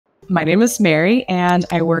My name is Mary, and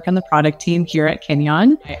I work on the product team here at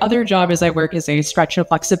Kineon. My other job is I work as a stretch and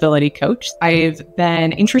flexibility coach. I've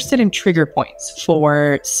been interested in trigger points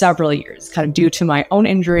for several years, kind of due to my own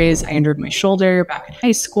injuries. I injured my shoulder back in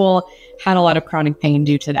high school, had a lot of chronic pain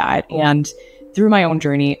due to that. And through my own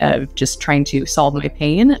journey of just trying to solve my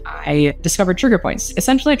pain, I discovered trigger points.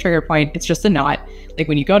 Essentially, a trigger point, it's just a knot. Like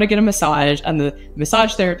when you go to get a massage and the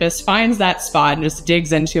massage therapist finds that spot and just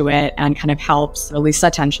digs into it and kind of helps release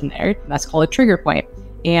that tension there. That's called a trigger point.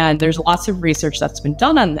 And there's lots of research that's been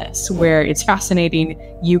done on this where it's fascinating.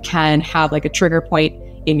 You can have like a trigger point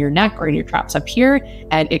in your neck or in your traps up here,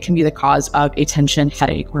 and it can be the cause of a tension,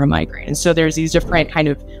 headache, or a migraine. And so there's these different kind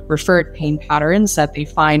of referred pain patterns that they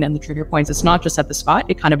find in the trigger points. It's not just at the spot,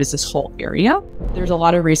 it kind of is this whole area. There's a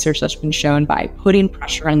lot of research that's been shown by putting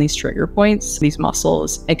pressure on these trigger points, these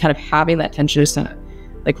muscles, and kind of having that tension just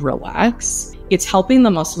like relax. It's helping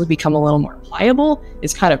the muscles become a little more pliable.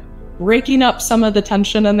 It's kind of breaking up some of the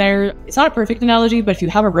tension in there. It's not a perfect analogy, but if you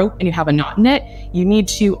have a rope and you have a knot in it, you need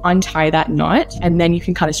to untie that knot and then you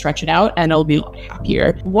can kind of stretch it out and it'll be a lot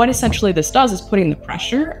happier. What essentially this does is putting the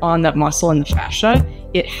pressure on that muscle and the fascia.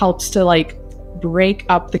 It helps to like break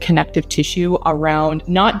up the connective tissue around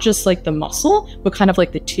not just like the muscle, but kind of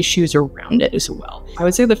like the tissues around it as well. I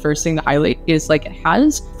would say the first thing to highlight is like it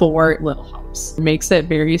has 4 little humps. It makes it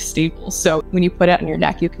very stable. So when you put it on your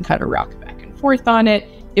neck, you can kind of rock back and forth on it.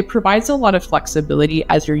 It provides a lot of flexibility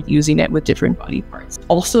as you're using it with different body parts.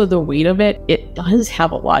 Also, the weight of it, it does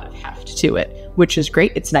have a lot of heft to it, which is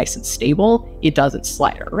great. It's nice and stable. It doesn't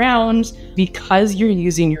slide around. Because you're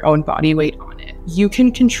using your own body weight on it, you can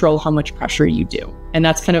control how much pressure you do. And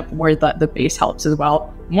that's kind of where the base helps as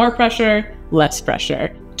well. More pressure, less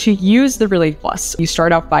pressure. To use the Relief Plus, you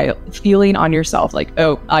start off by feeling on yourself like,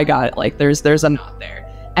 oh, I got it. Like there's a knot there.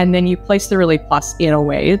 And then you place the Relief Plus in a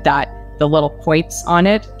way that the little points on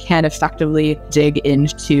it can effectively dig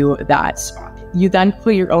into that spot. You then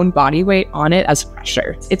put your own body weight on it as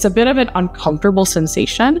pressure. It's a bit of an uncomfortable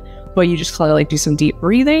sensation, but you just kind of like do some deep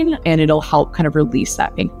breathing and it'll help kind of release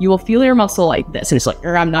that pain. You will feel your muscle like this and it's like,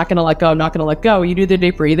 I'm not gonna let go, I'm not gonna let go. You do the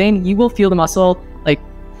deep breathing, you will feel the muscle like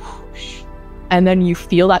whoosh, and then you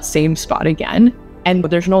feel that same spot again and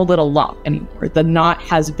there's no little lump anymore. The knot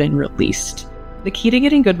has been released. The key to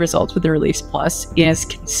getting good results with the Relief Plus is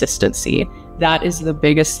consistency. That is the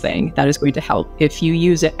biggest thing that is going to help. If you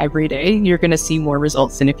use it every day, you're going to see more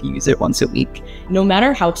results than if you use it once a week. No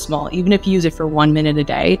matter how small, even if you use it for 1 minute a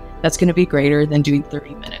day, that's going to be greater than doing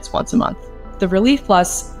 30 minutes once a month. The Relief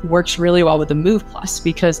Plus works really well with the Move Plus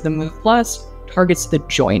because the Move Plus targets the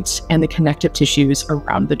joints and the connective tissues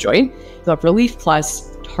around the joint. The Relief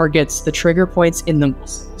Plus targets the trigger points in the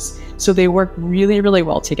muscles. So they work really, really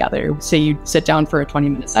well together. Say you sit down for a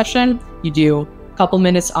 20-minute session, you do a couple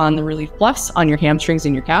minutes on the Relief Plus on your hamstrings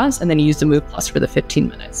and your calves, and then you use the Move Plus for the 15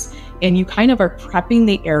 minutes. And you kind of are prepping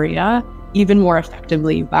the area even more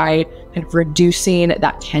effectively by kind of reducing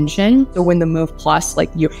that tension. So when the Move Plus, like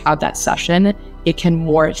you have that session, it can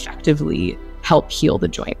more effectively help heal the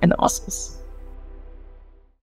joint and the muscles.